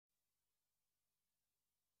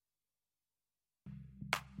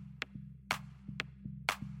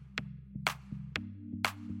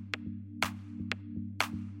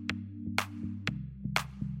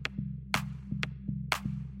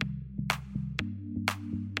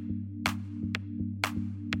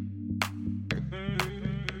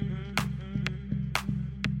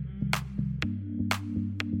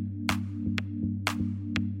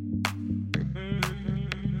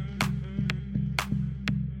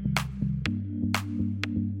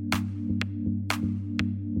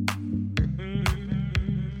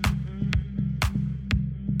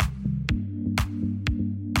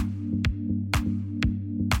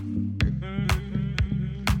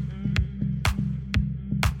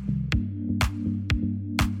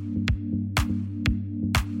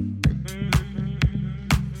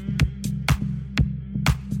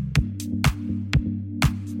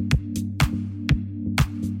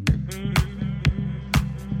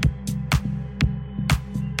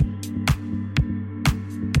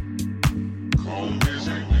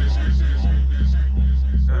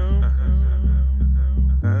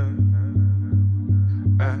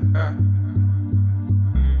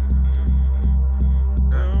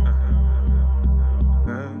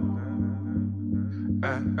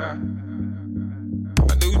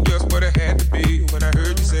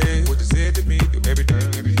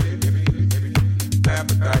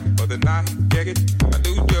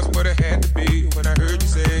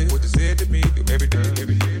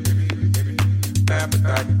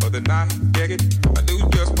night, get it? I knew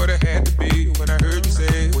just what it had to be when I heard you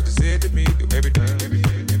say what you said to me. Through everything,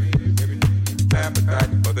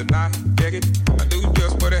 appetite for the night, get it? I knew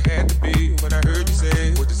just what it had to be when I heard you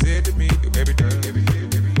say what you said to me. Through everything,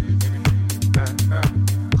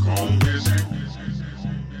 Home music.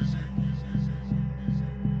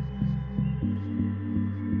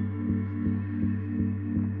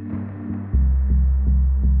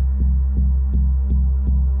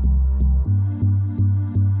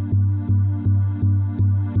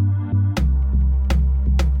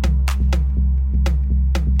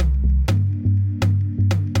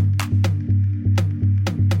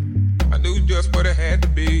 What it had to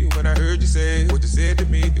be when I heard you say what you said to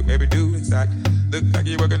me. Through every dude inside, look like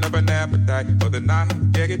you're working up an appetite for the night.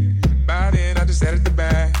 Yeah, get by then I just sat at the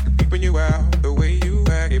back, peeping you out the way you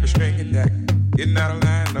act. Every string attack, getting out of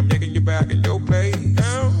line. I'm yanking you back in your place.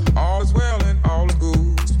 All is well and all is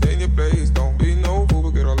good. Stay in your place, don't be no fool,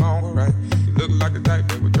 but get along alright. You look like the type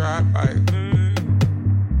that would try to fight.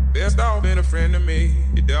 Best off being a friend to me.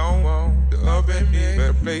 You don't want to up in me,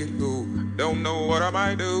 better play it cool. Don't know what I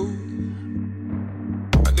might do.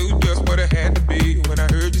 Just what it had to be when I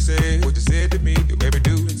heard you say what you said to me. Through every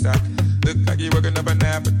dude inside, look like you're working up an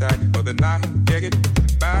appetite for the night. Yeah, get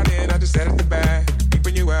by then I just sat at the back,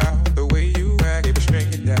 peeping you out the way you act. Every string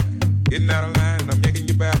attack, getting out of line. I'm yanking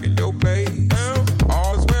you back in your place.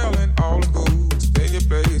 All is well and all is good. Stay in your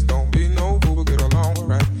place, don't be no fool, but get along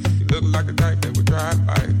alright. You look like the type that would try to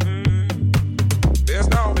fight.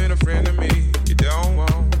 Best off being a friend to me. You don't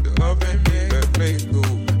want to love and me, better play it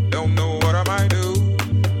cool. Don't know what I might do.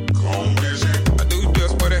 I knew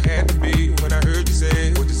just what it had to be when I heard you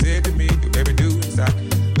say what you said to me. Through every dude inside,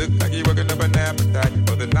 look like you're working up an appetite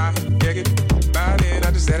for the night. Yeah, get by then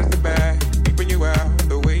I just sat at the back, peeping you out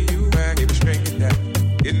the way you act. Every string attack,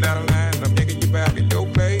 getting out of line. I'm yanking you back in your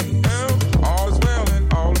place. All is well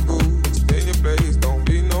and all is good. Stay in your place, don't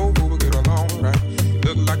be no fool, but get along right. You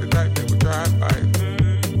look like the type that would try to fight.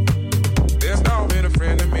 Best off being a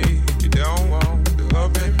friend to me. You don't want to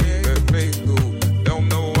love and me, better play it cool. Don't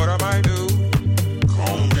know what I might do.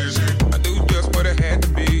 I knew just what it had to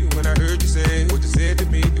be when I heard you say what you said to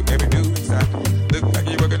me. Through every dude inside, look like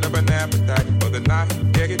you're working up an appetite for the night.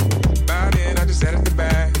 Yeah, get by then I just sat at the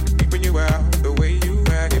back, peeping you out the way you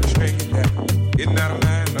act. Every string attack, getting out of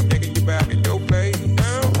line. I'm yanking you back in your place.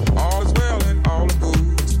 All is well and all is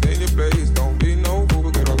good. Stay in your place, don't be no fool,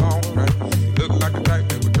 but get along right. You look like the type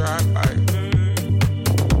that would try to fight.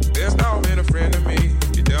 Best off being a friend to me.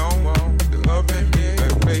 You don't want to love and me,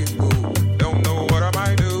 better play it cool. Don't know what I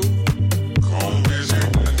might do.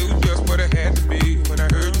 I knew just what it had to be when I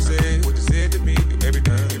heard you say what you said to me. Through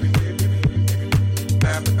everything,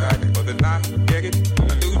 appetite for the night. Yeah, get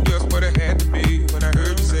I knew just what it had to be when I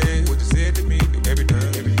heard you say what you said to me. Through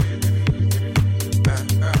everything,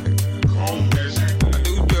 I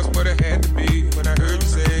knew just what it had to be when I heard you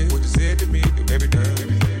say what you said to me. Through everything,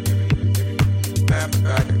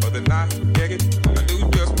 appetite for the night. Yeah, get I knew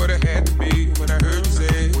just what it had to be when I heard you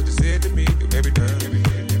say what you said to me. Through everything.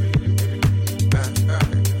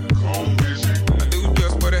 I knew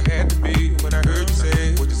just what it had to be when I heard you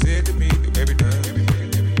say what you said to me. Through everything,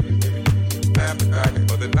 appetite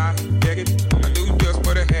for the night. Yeah, get I knew just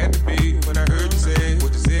what it had to be when I heard you say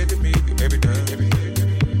what you said to me. Through everything,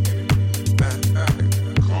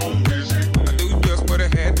 I knew just what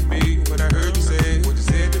it had to be when I heard you say what you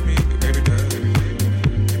said to me. Through everything,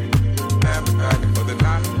 appetite for the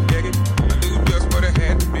night. Yeah, get I knew just what it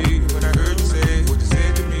had to be when I heard you say what you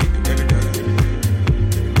said to me. Through everything.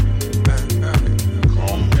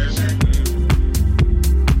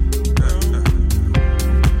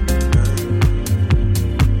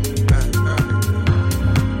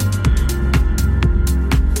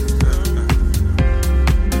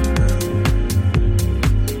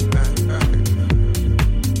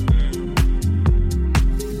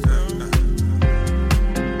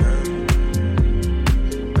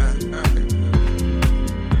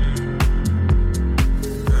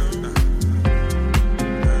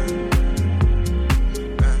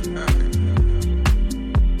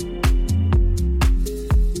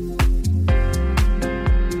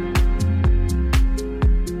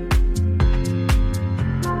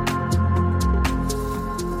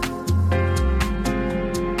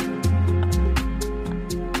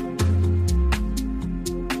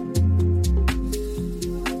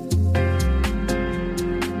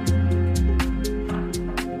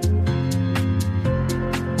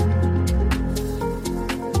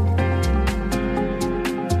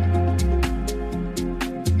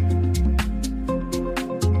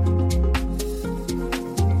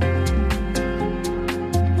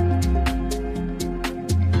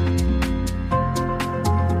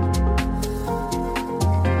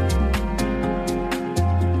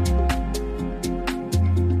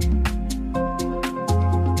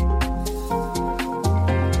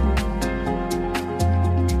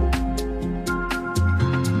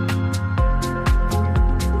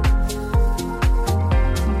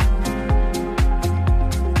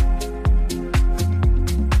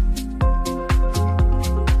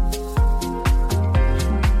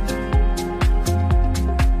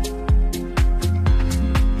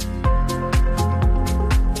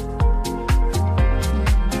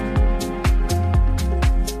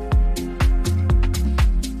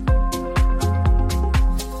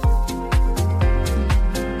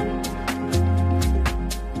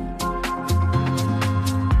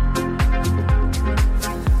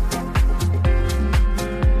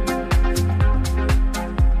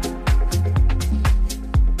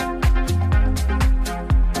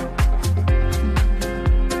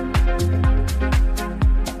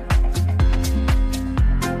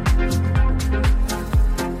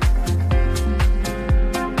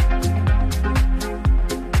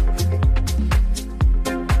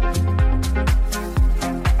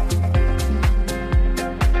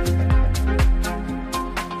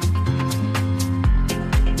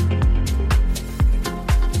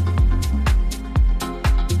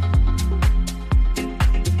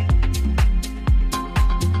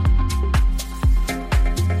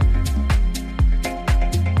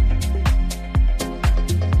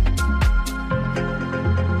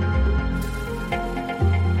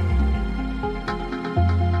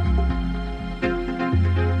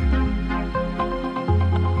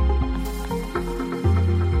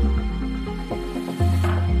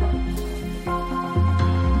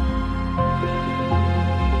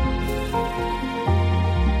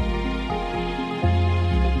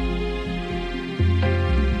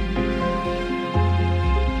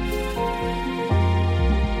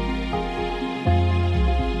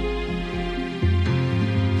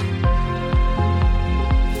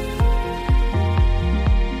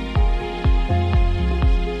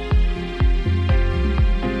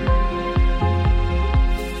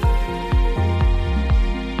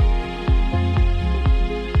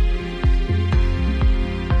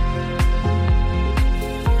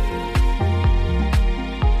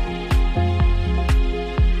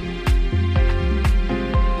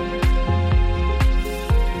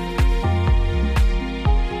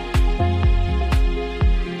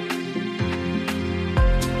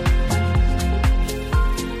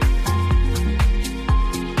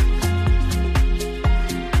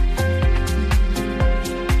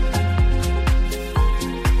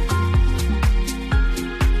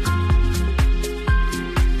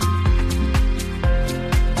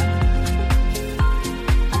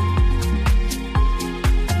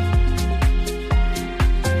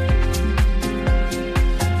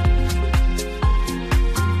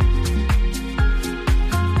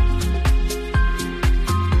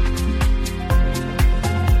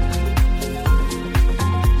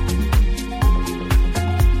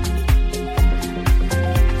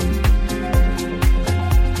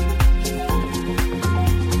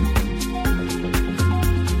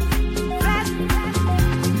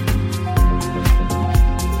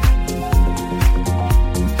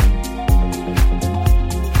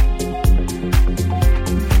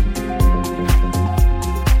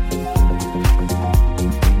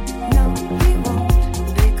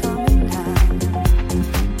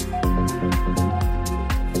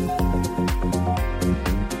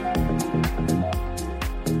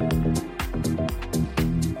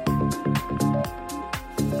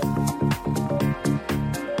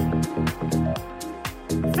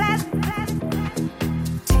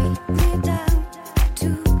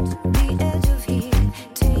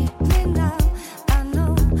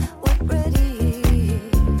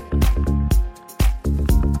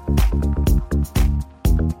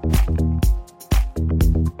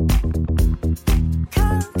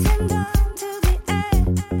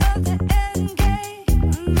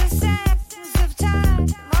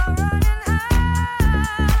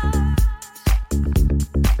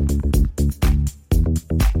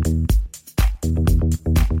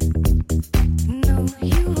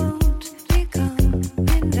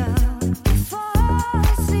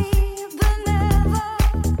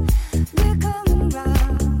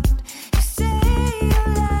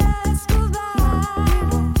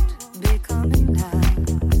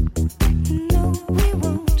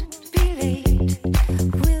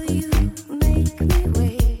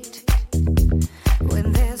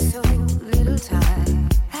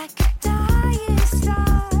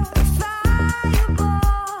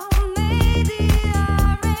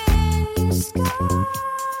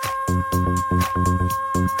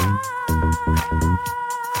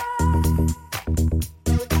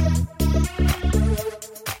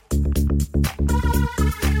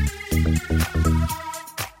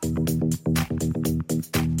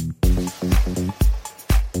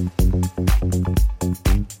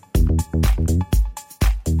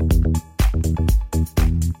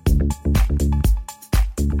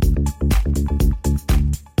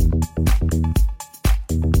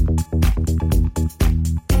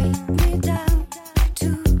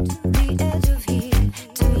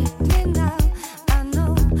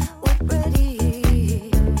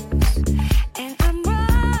 And I'm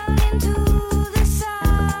running to the sun.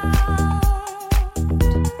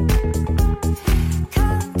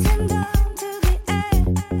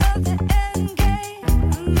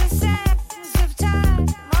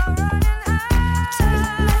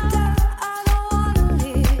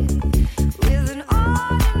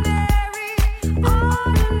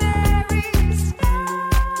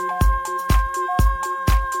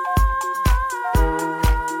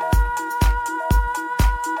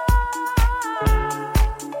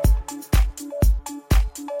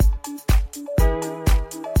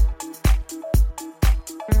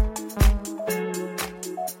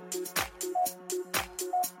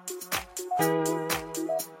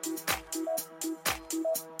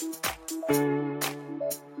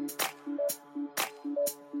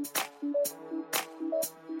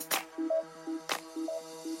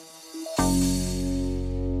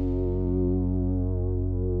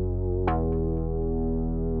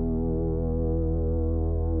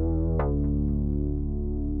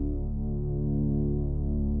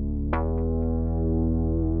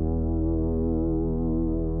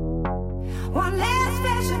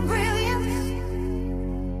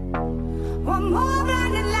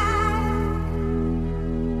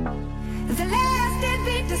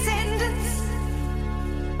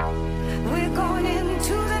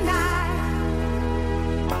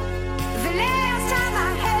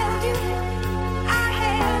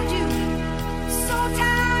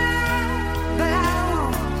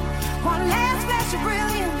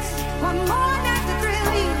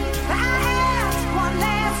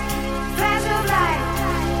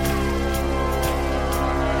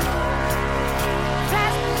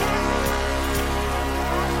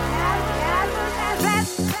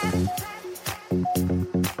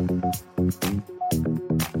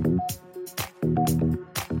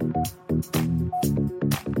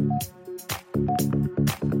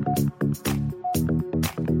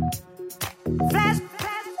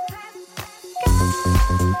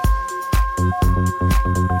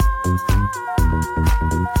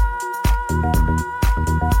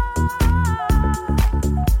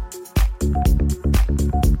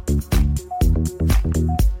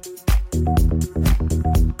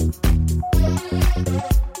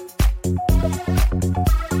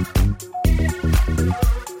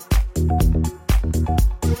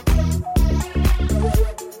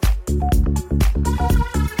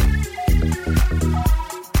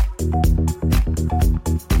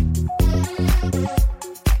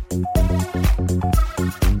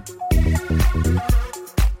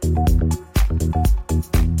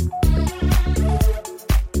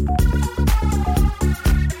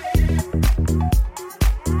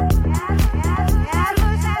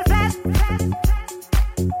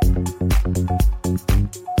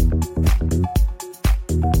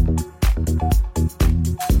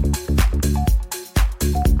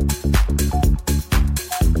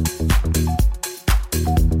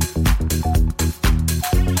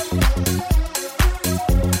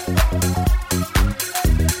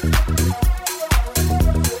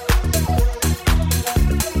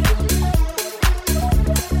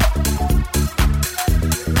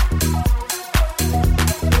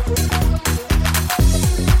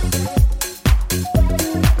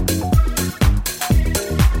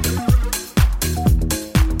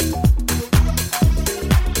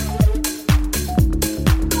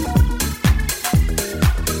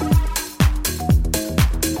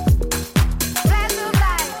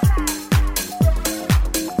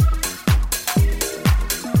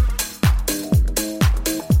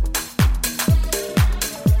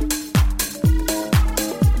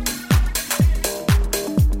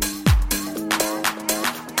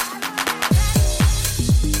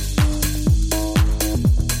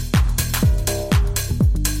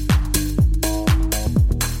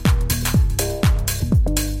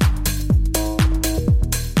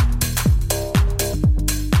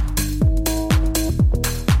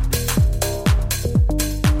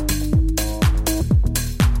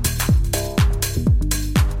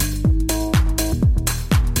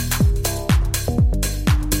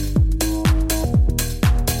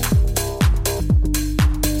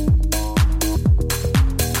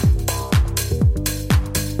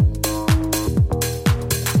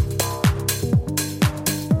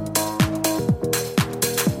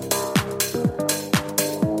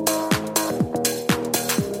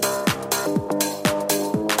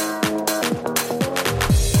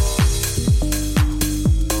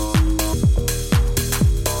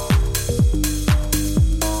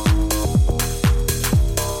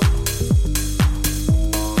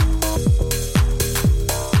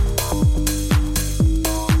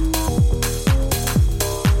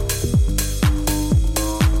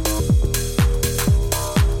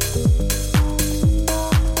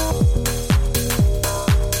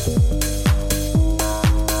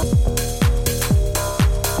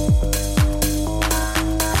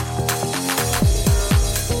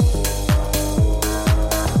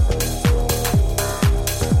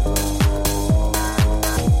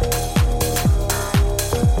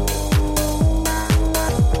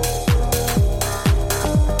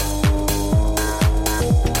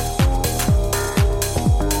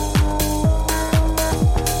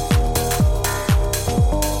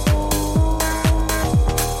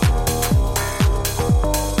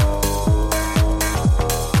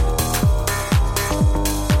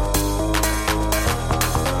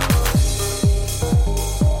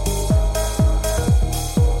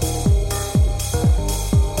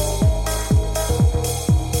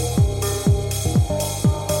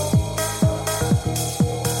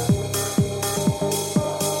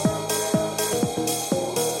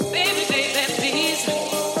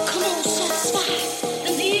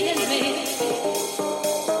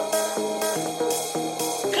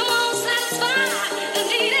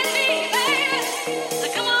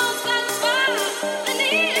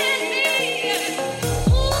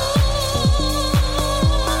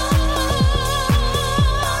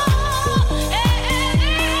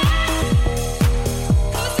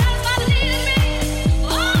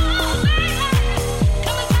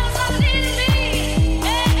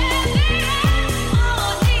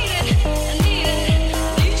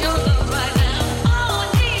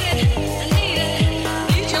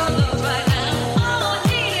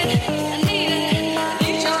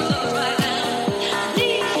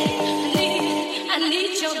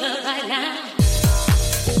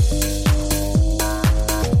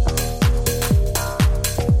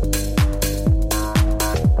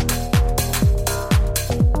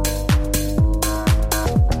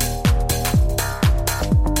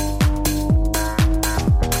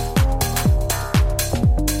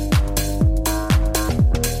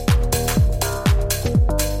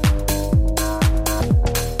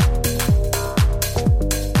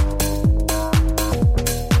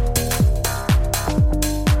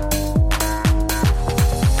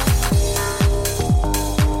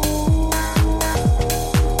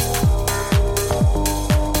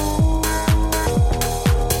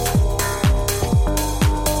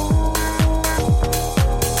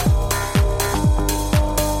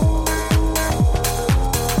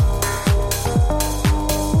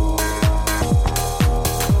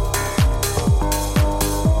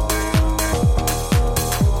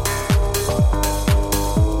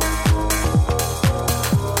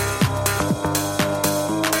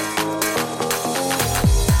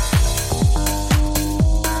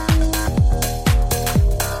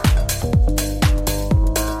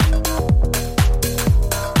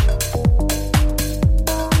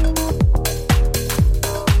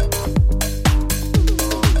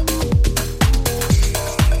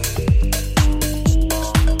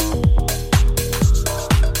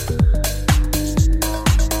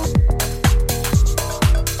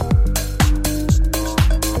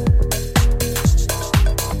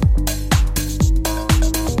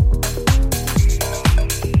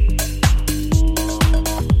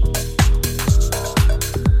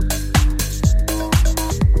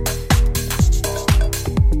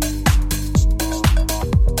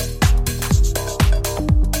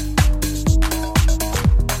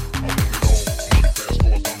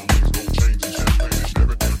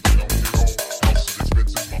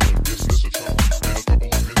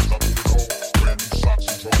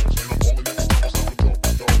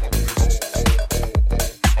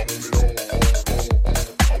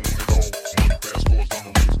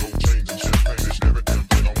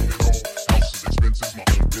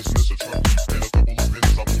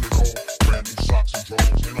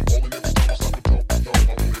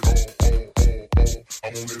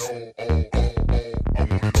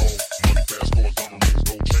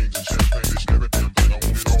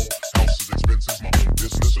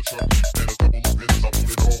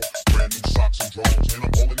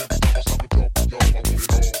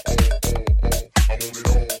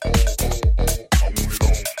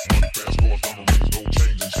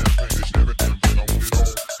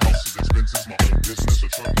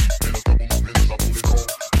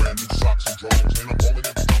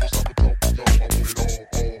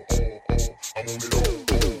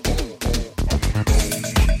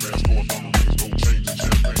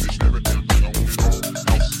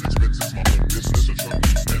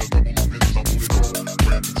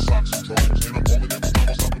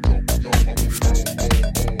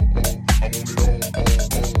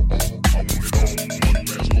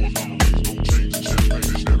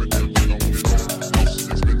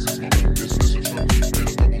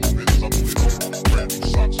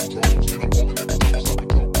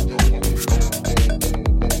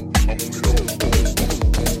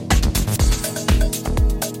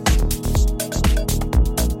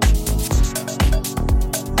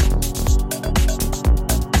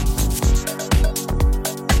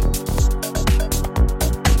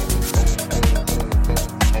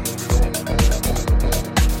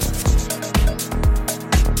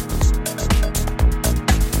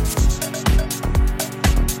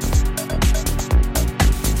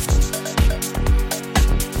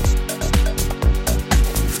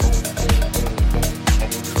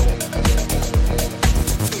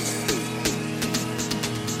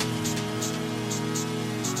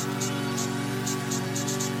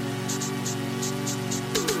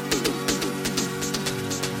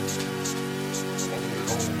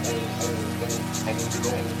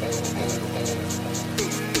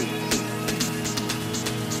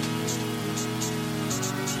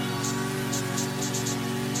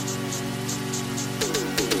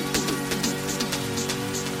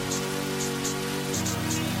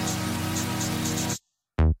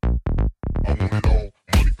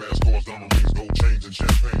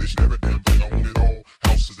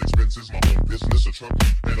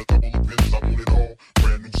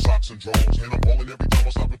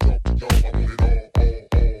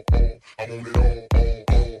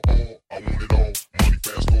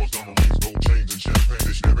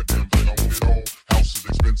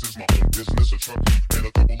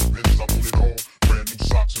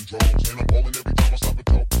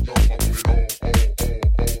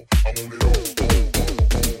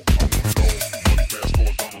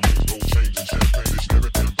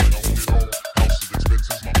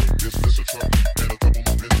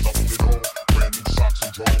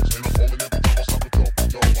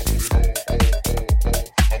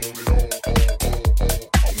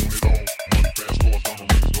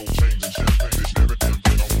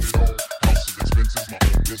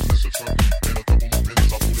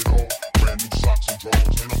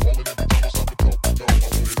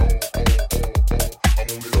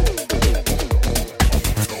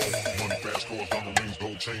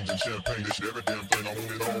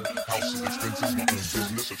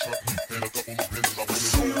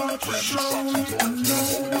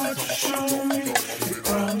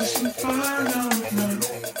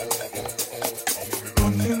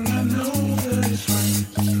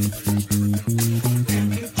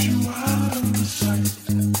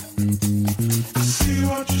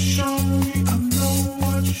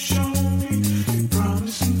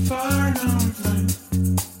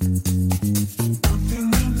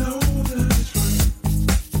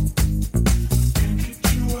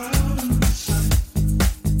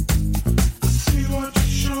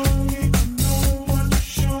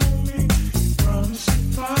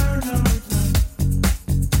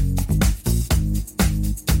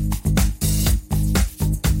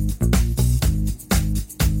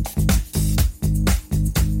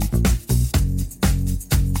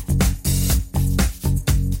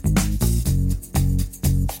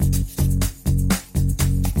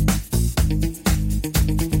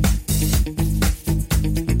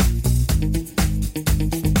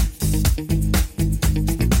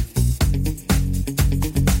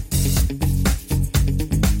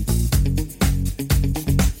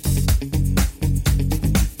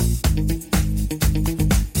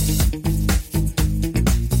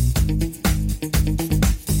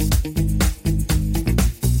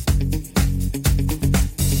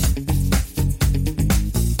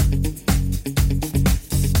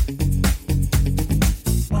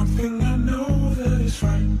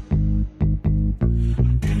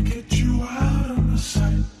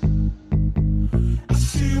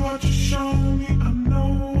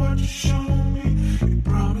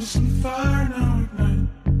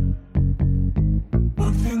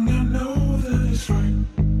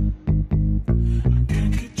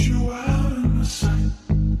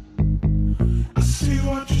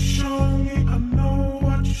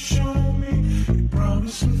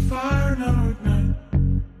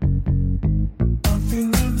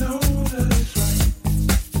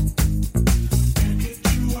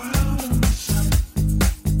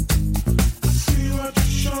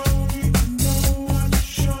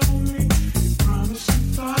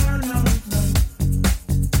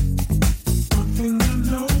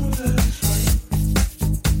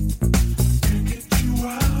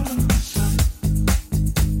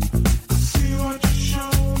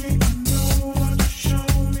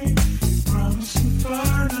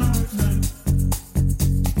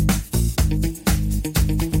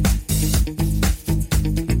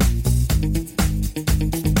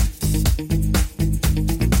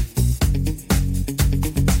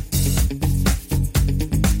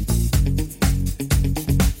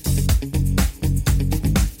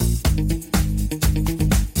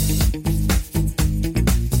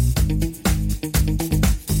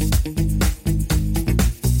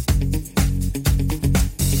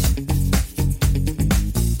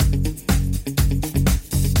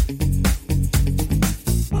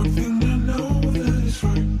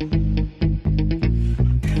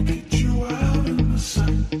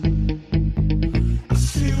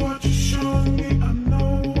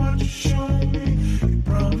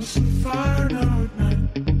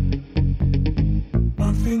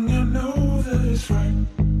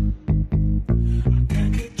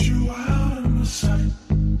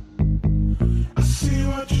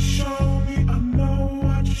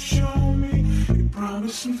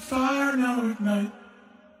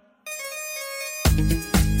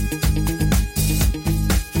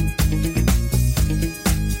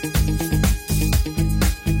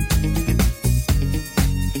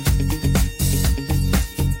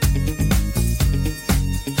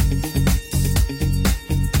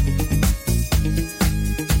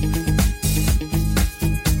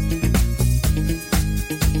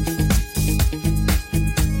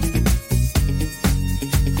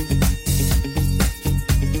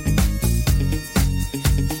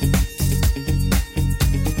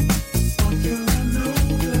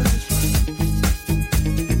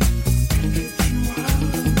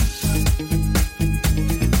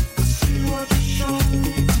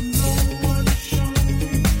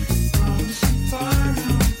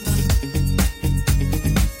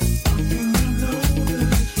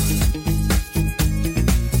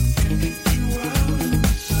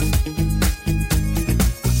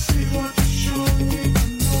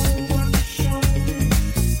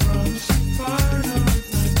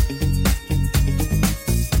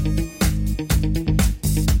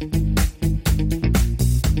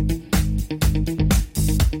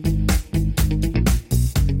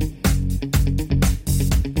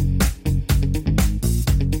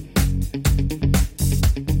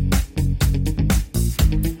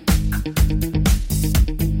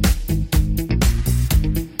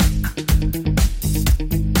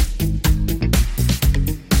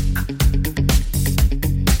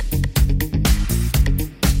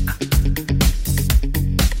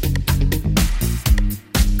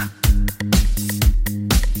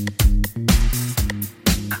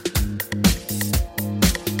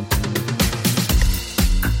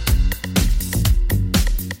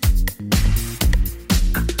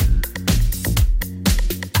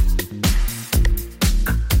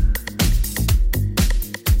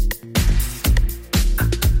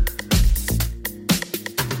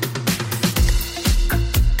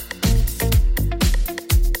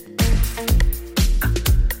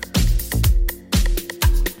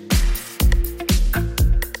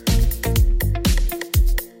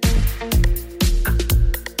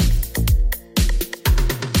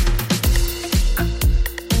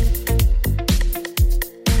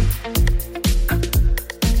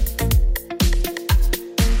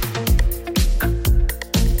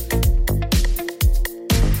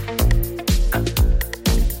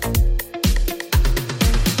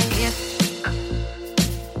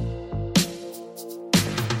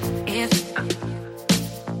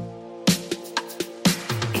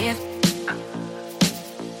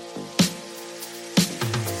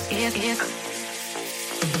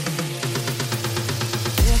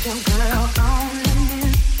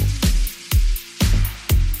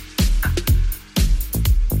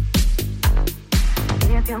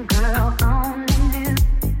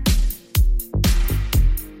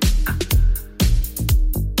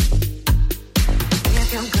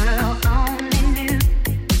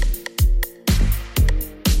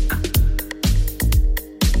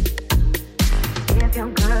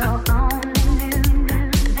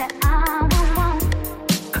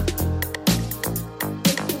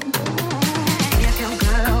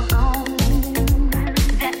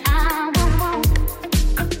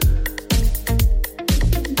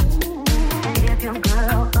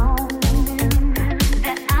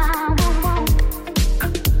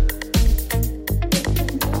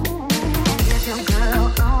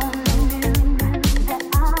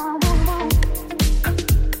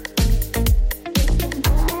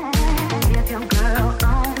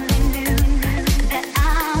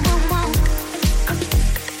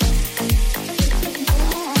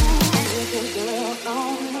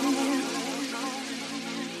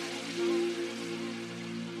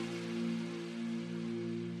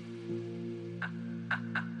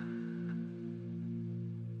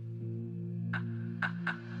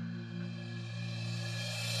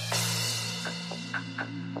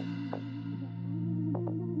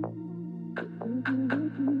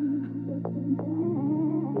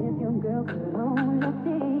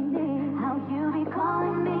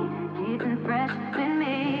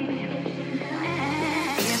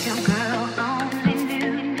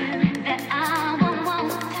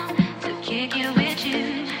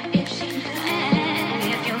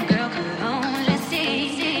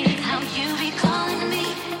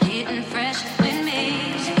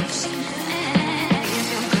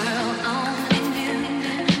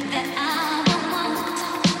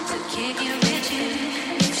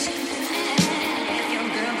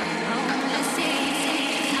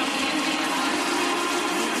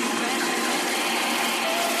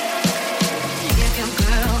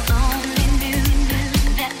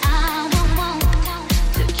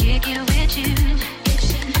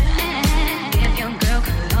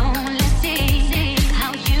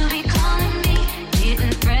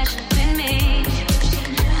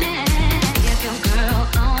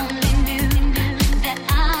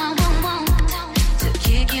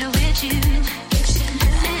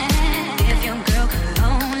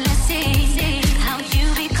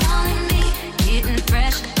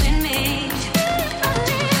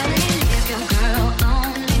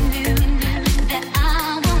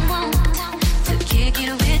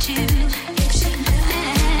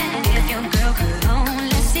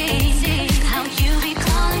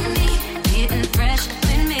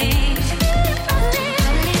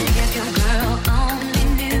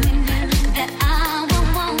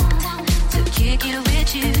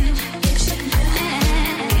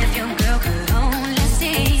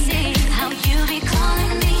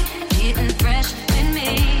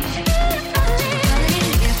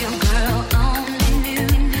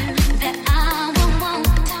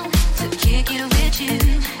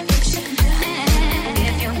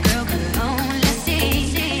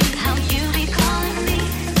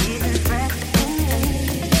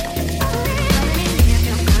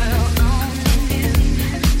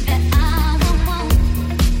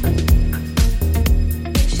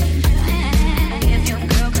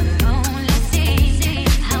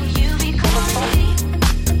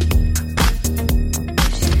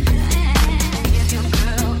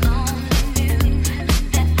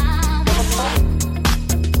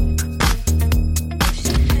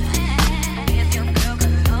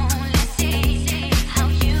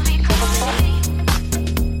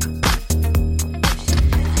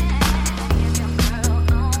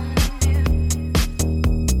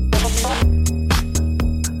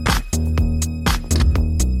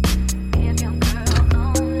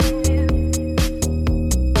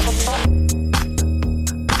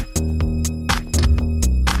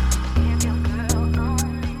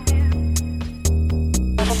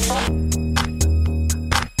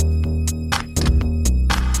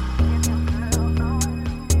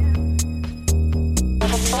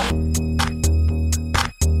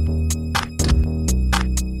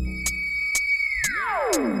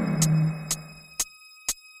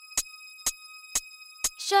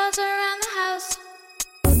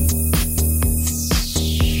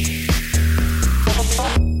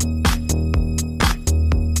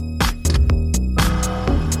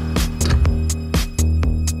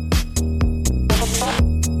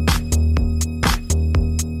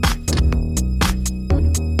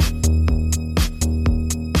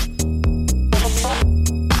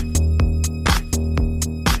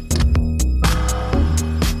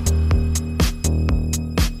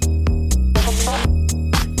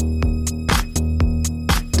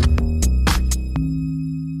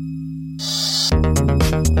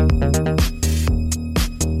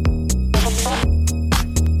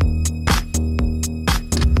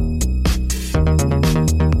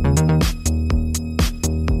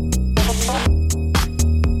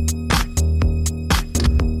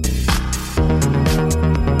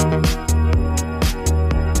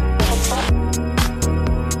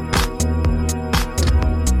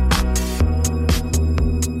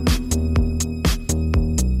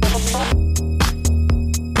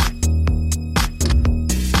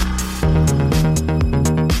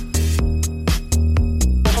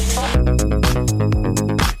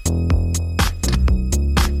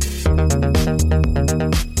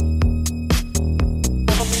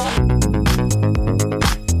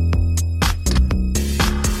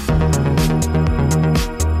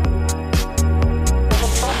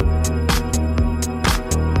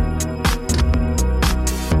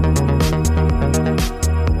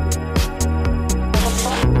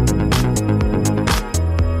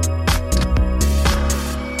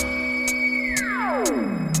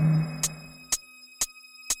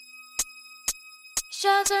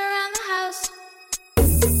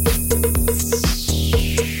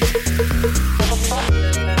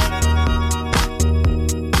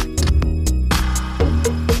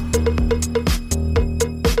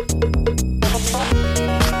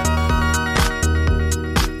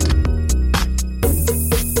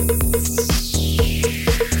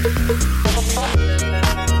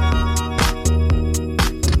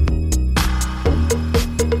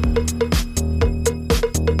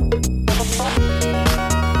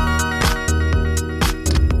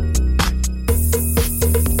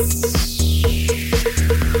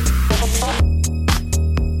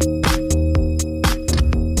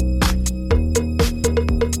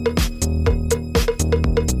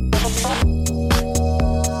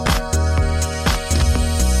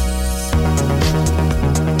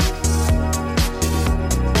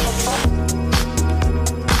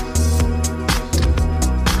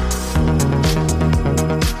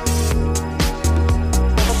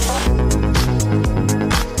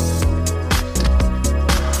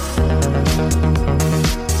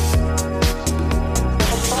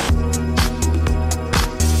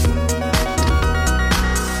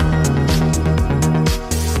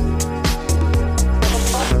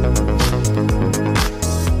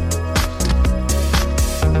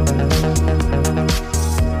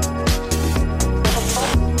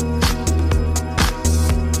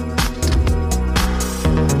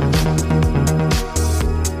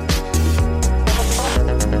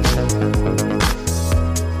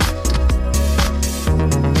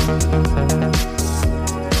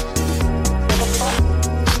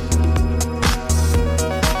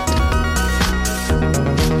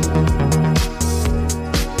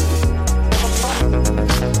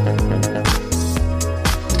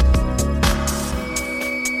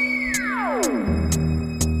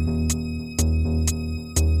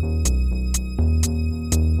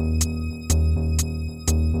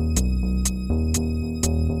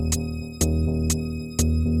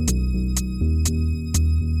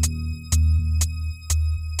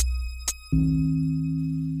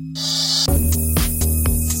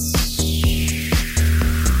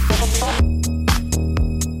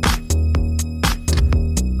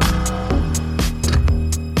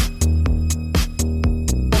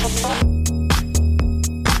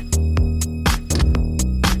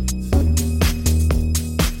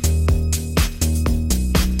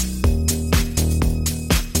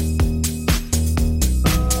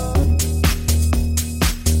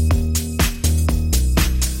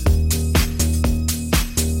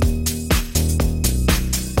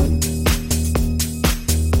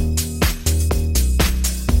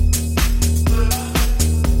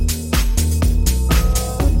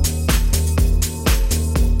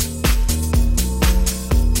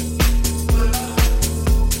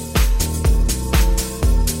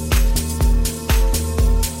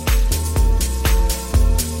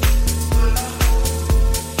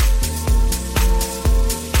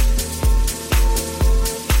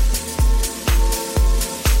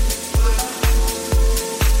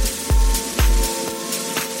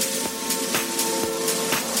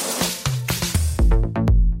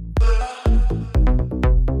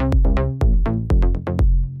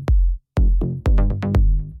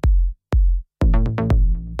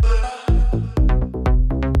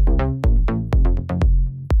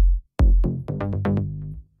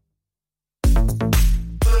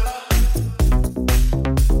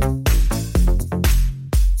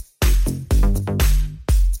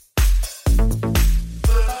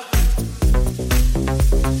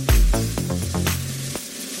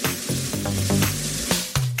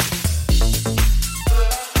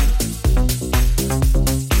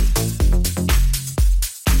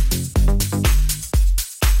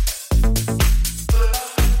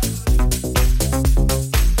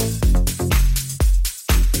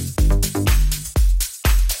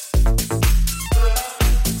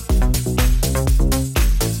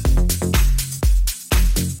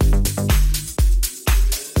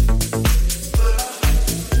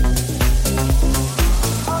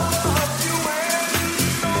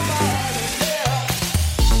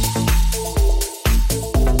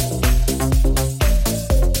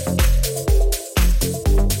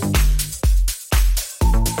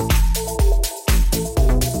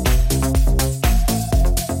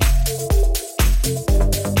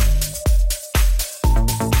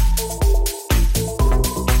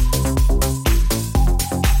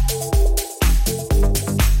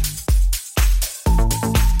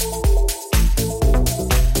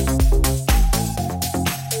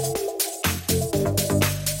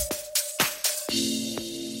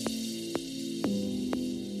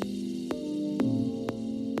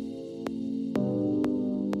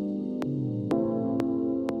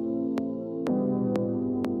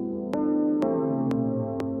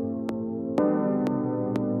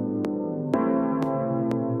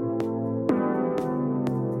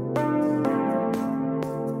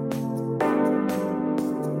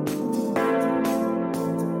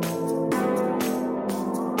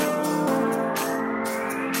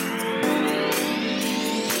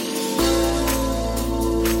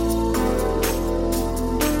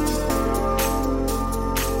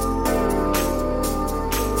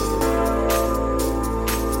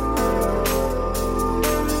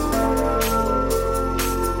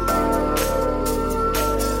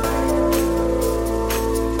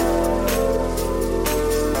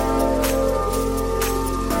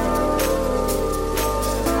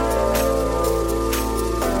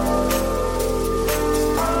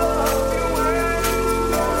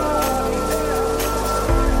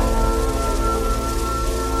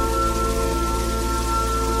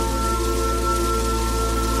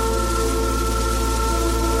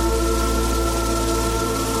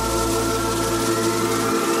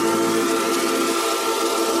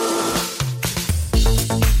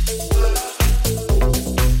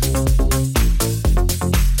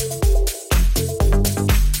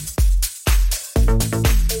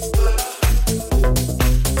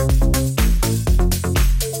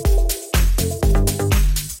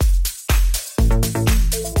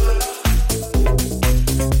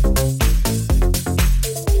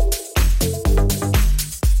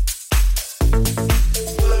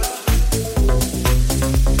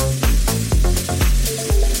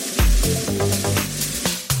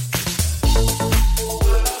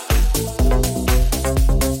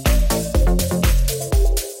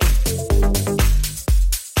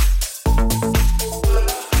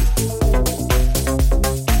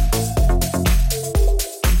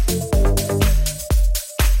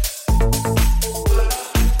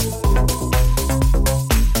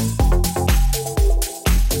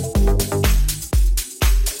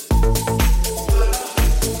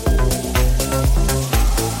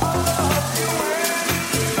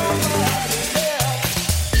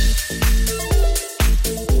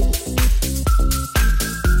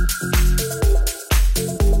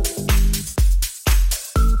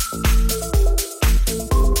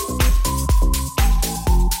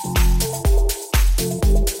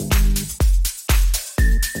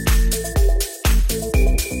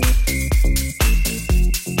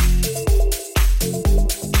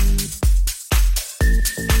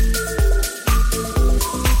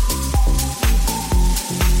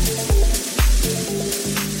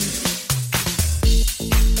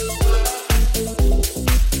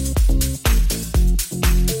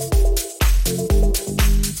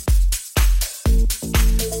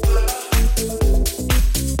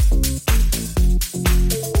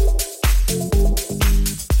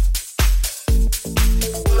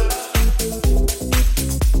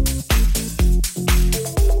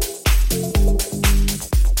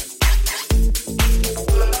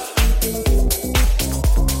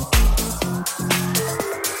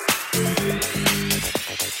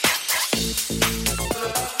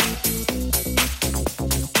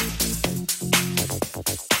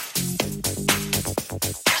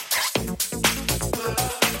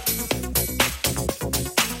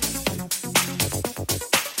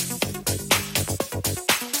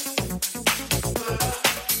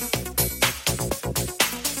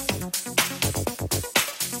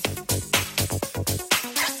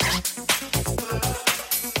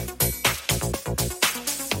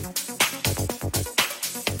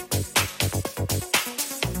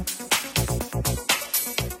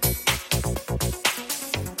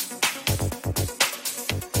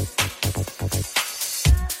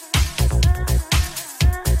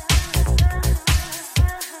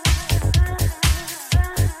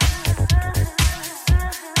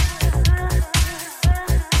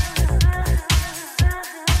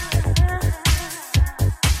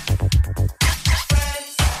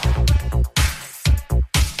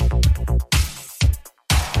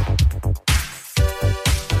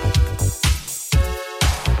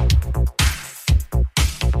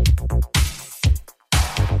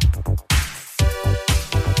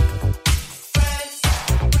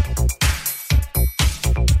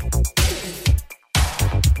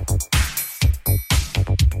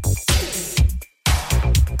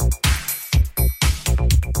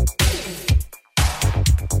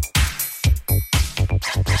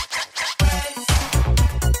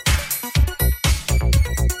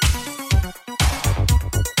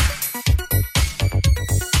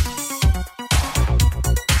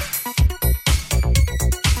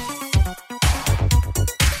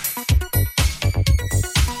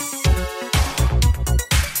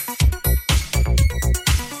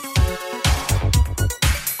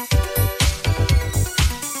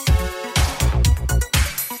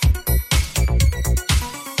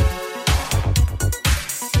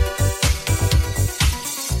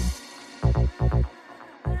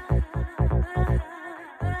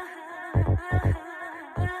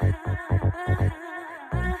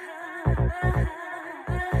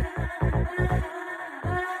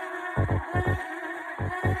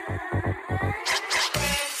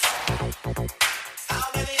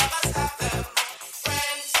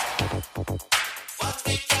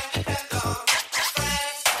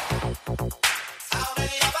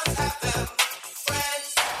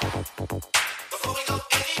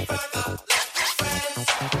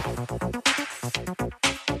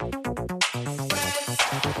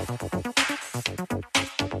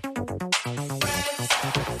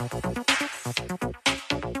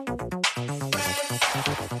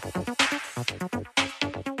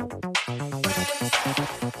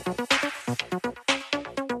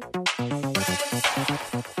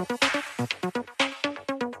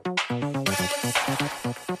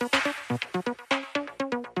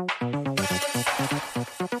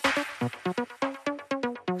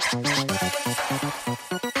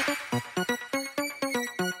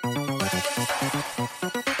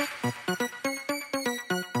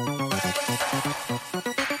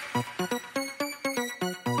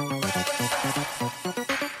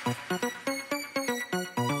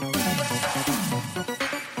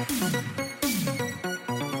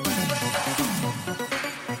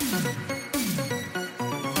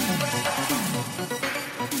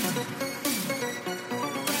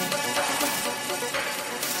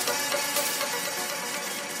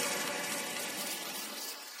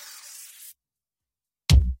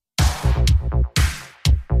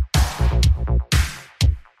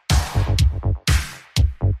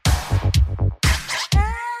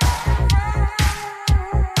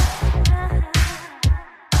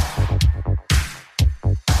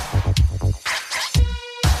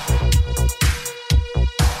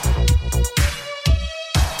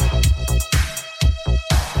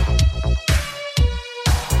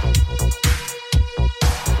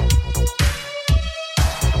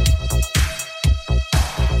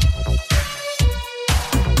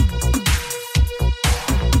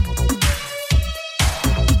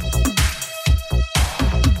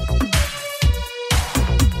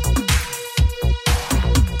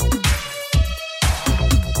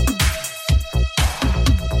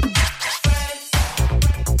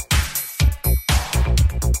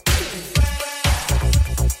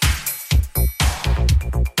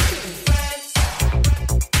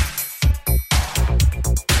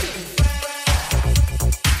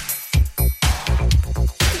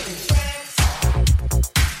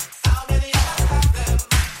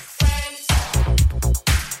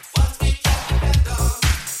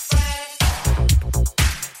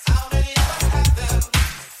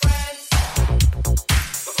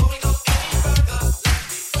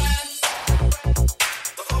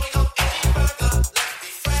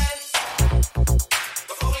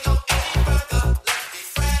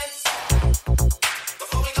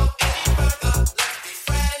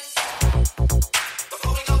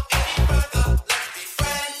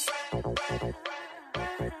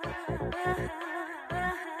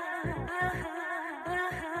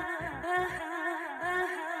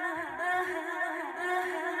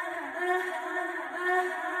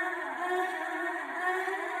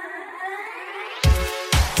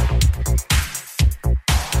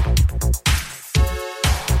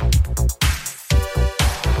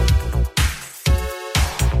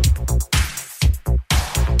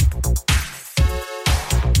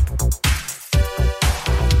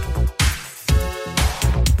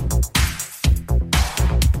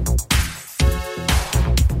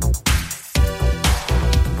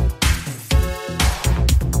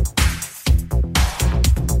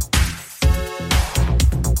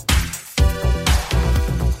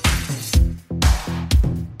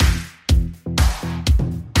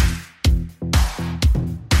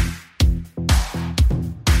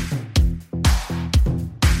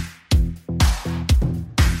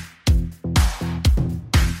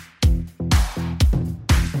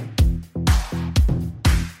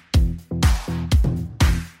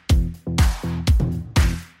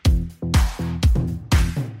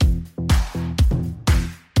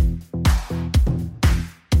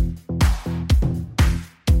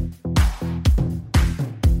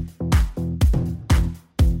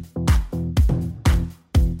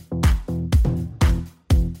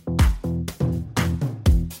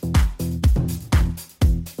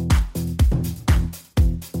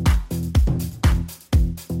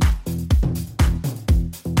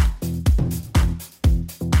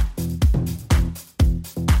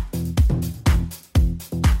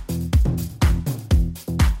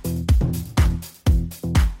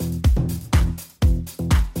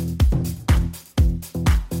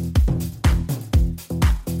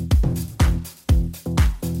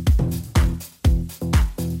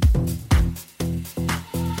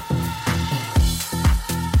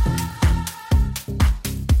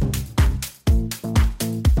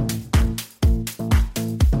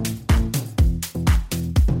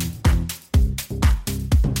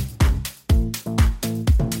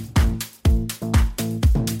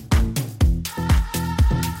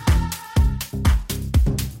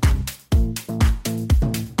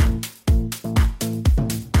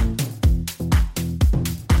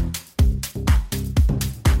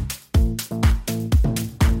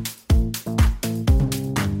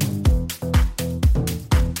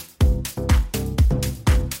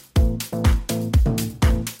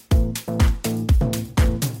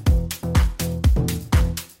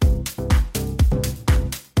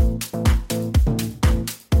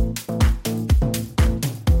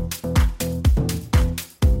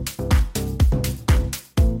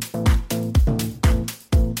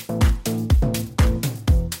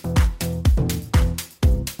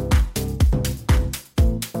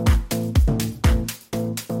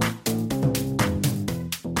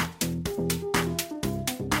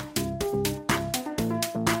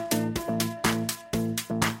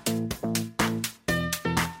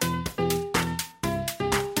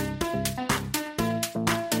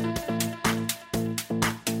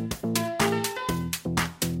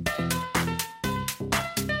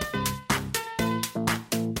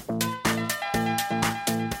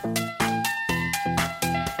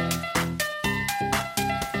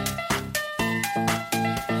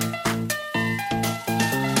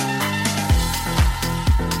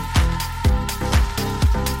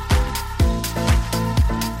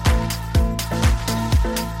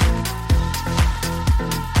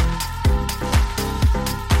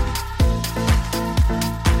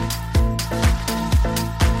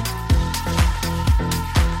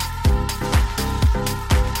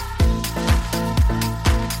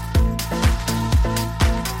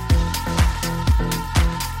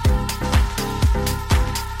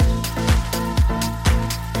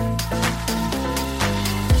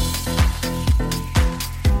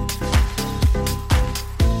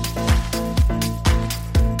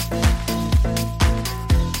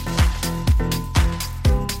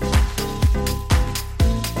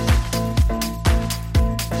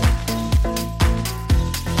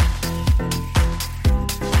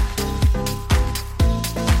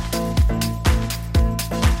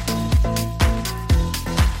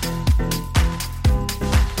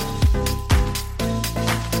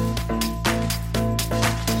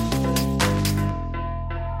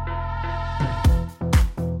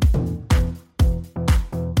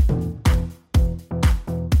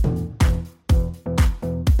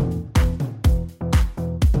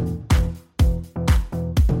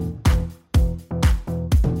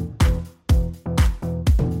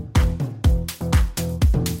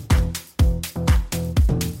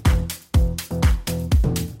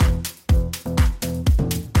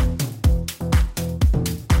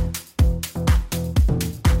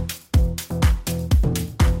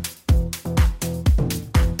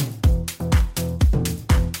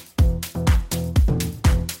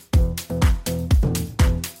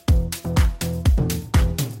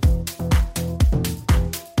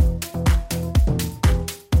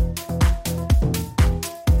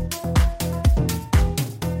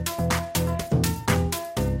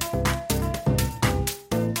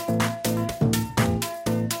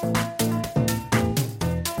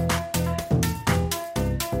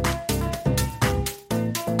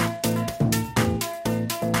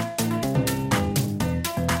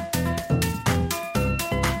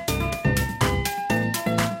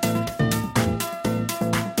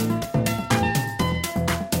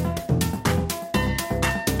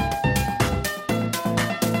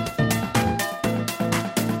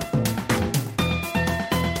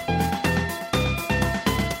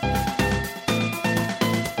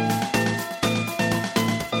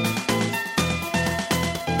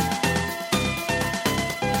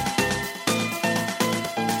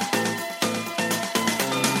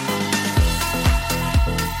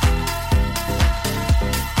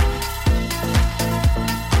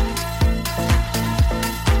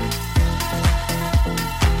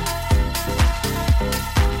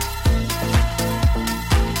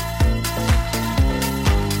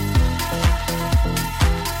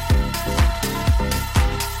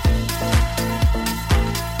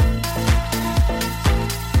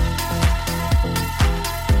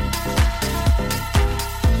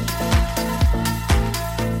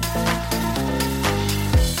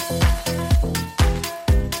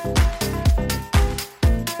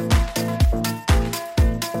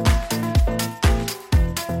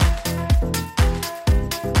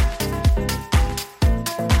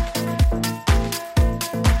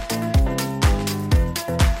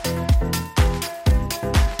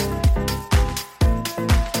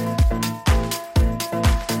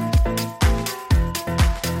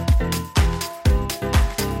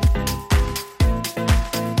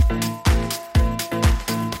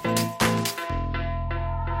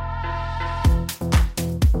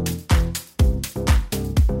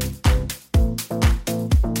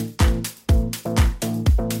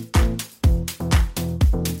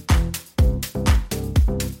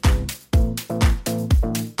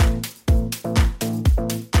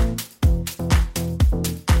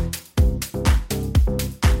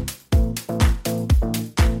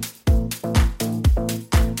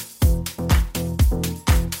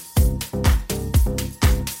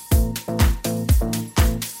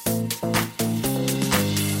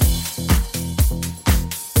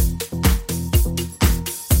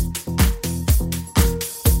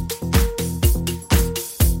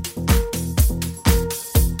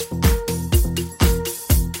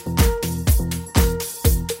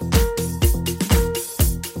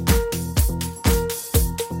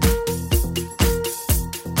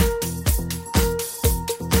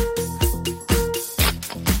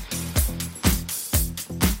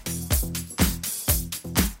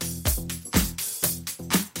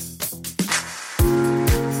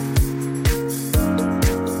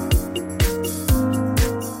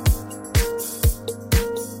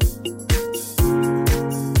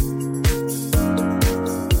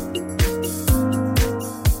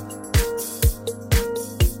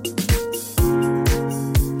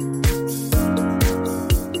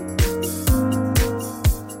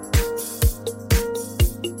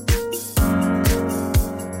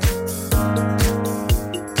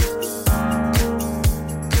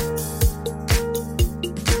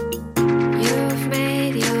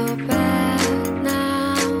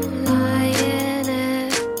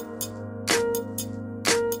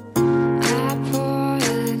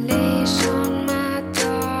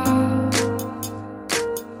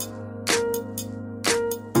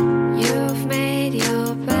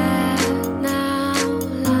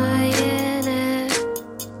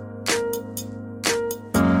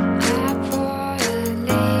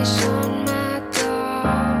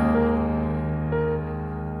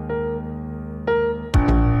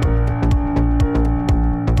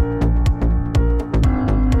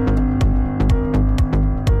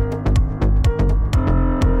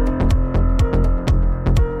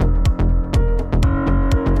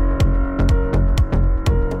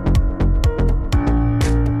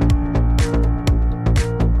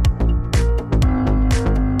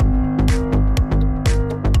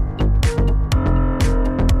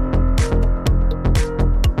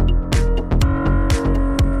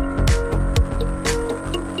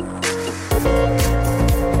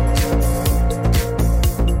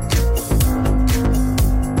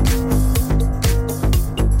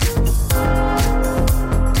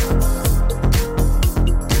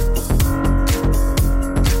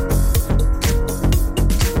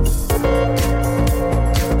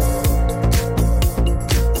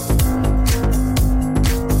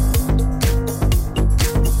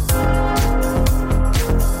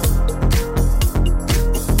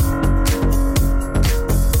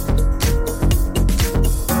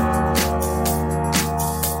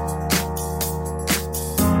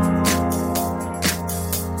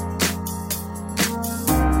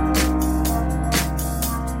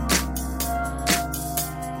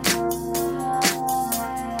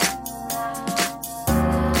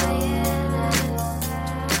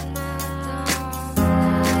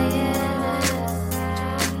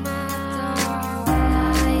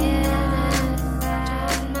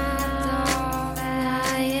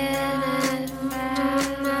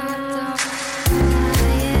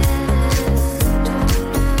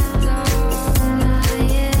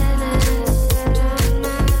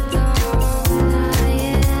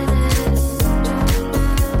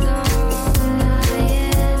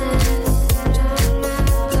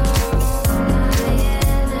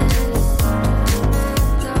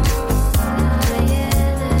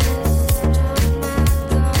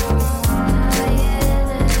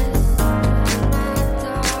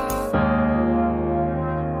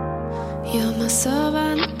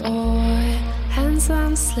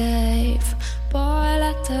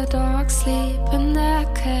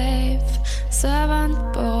 servant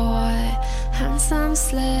boy, handsome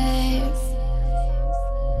slave.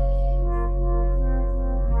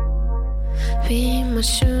 Be my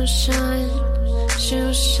shoe shine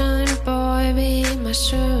boy, be my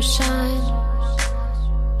shoe shine.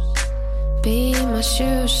 Be my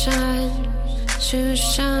shoe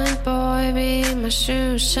shine boy, be my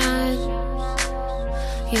shoe shine.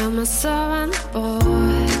 You're my servant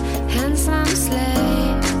boy, handsome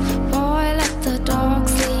slave.